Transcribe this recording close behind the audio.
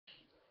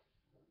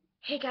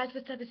Hey guys,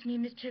 what's up? It's me,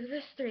 Miss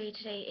Pigless3.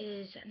 Today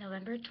is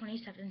November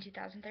 27,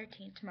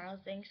 2013. Tomorrow's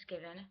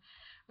Thanksgiving.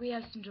 We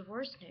have some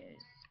divorce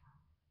news.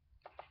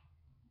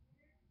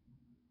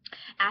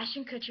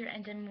 Ashton Kutcher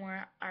and Demi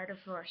Moore are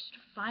divorced,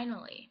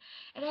 finally.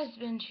 It has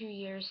been 2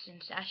 years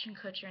since Ashton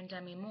Kutcher and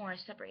Demi Moore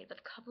separated, but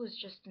the couple is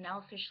just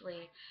now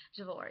officially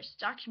divorced.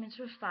 Documents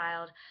were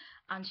filed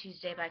on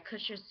Tuesday by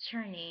Kutcher's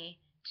attorney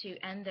to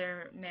end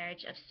their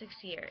marriage of 6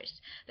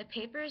 years. The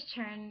papers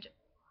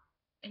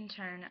in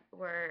turn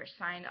were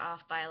signed off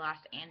by Los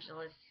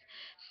Angeles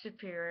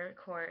Superior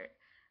Court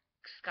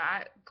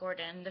Scott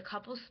Gordon. The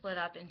couple split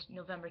up in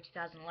November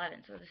 2011,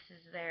 so this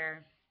is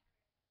their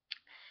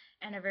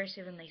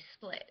anniversary when they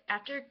split.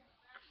 After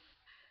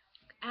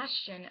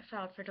Ashton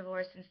filed for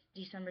divorce in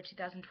December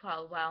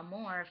 2012, while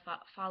Moore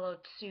followed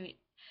suit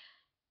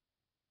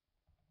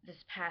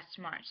this past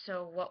March.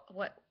 So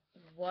what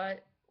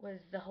was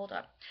the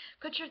holdup?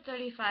 Kutcher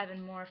 35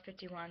 and Moore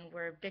 51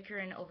 were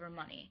bickering over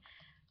money.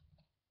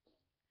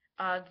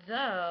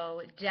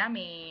 Though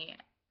Demi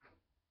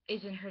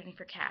isn't hurting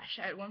for cash.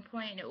 At one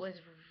point, it was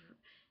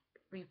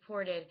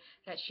reported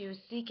that she was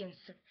seeking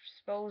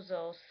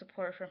spousal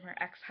support from her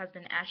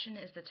ex-husband. Ashton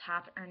is the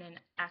top-earning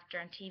actor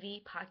on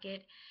TV,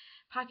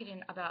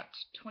 pocketing about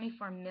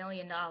 $24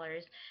 million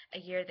a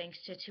year thanks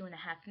to Two and a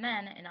Half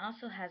Men, and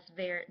also has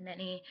very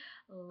many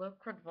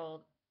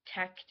lucrative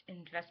tech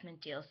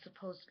investment deals,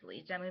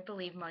 supposedly. Demi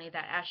believed money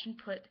that Ashton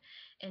put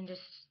into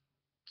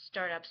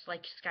startups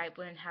like Skype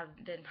wouldn't have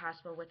been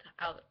possible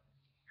without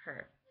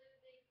her.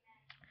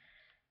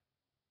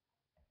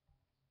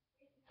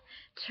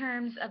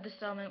 Terms of the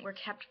settlement were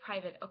kept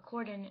private,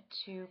 according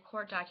to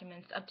court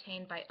documents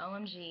obtained by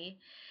OMG,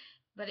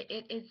 but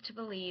it is to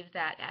believe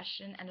that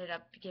Ashton ended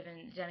up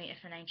giving Demi a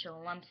financial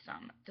lump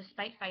sum.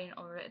 Despite fighting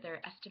over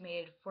their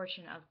estimated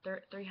fortune of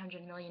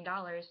 $300 million,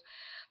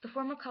 the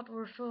former couple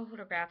were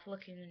photographed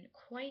looking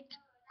quite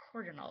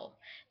cordial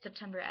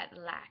September at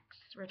LAX,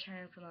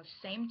 returning from the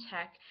same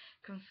tech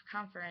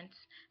conference.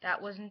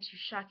 That wasn't too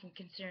shocking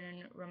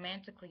considering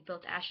romantically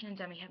both Ashton and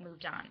Demi have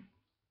moved on.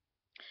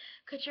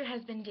 Kutcher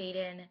has been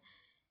dating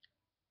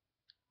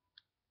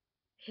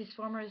his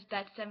former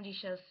That 70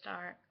 Show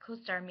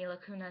co-star Mila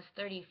Kunis,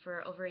 30,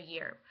 for over a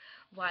year,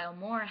 while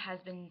Moore has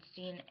been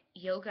seeing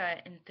yoga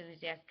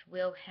enthusiast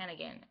Will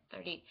Hannigan,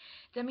 30.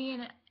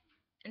 Demi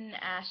and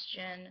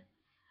Ashton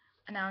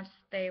announced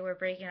they were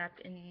breaking up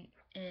in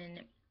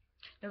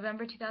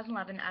November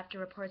 2011 after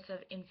reports of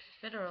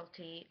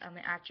infidelity on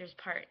the actor's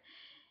part.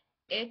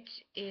 It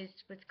is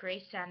with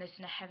great sadness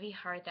and a heavy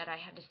heart that I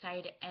have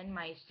decided to end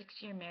my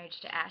 6-year marriage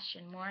to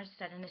Ashton, Moore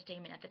said in a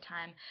statement at the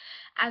time.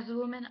 As a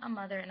woman, a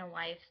mother, and a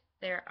wife,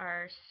 there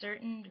are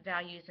certain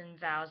values and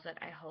vows that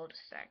I hold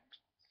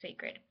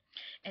sacred,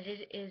 and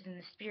it is in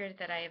the spirit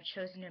that I have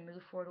chosen to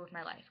move forward with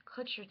my life.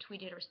 Kutcher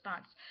tweeted a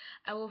response,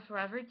 "I will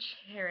forever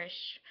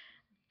cherish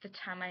the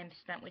time I have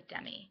spent with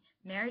Demi.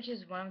 Marriage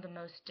is one of the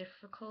most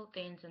difficult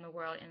things in the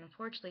world, and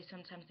unfortunately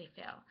sometimes they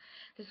fail."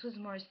 This was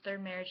Moore's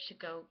third marriage to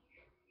go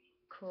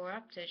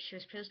corrupted. She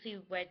was previously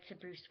wed to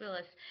Bruce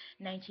Willis,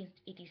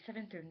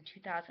 1987 through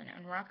 2000,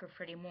 and rocker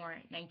Freddie Moore,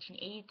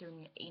 1980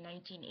 through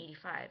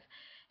 1985.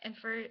 And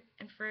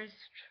first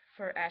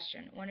for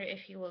Ashton, wonder if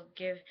he will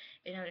give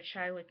it another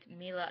try with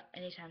Mila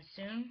anytime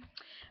soon.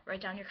 Write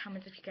down your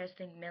comments if you guys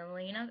think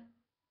Mila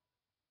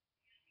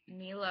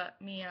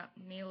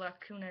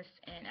Kunis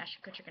and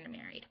Ashton Kutcher are gonna be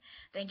married.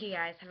 Thank you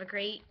guys. Have a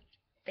great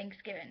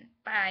Thanksgiving.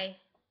 Bye.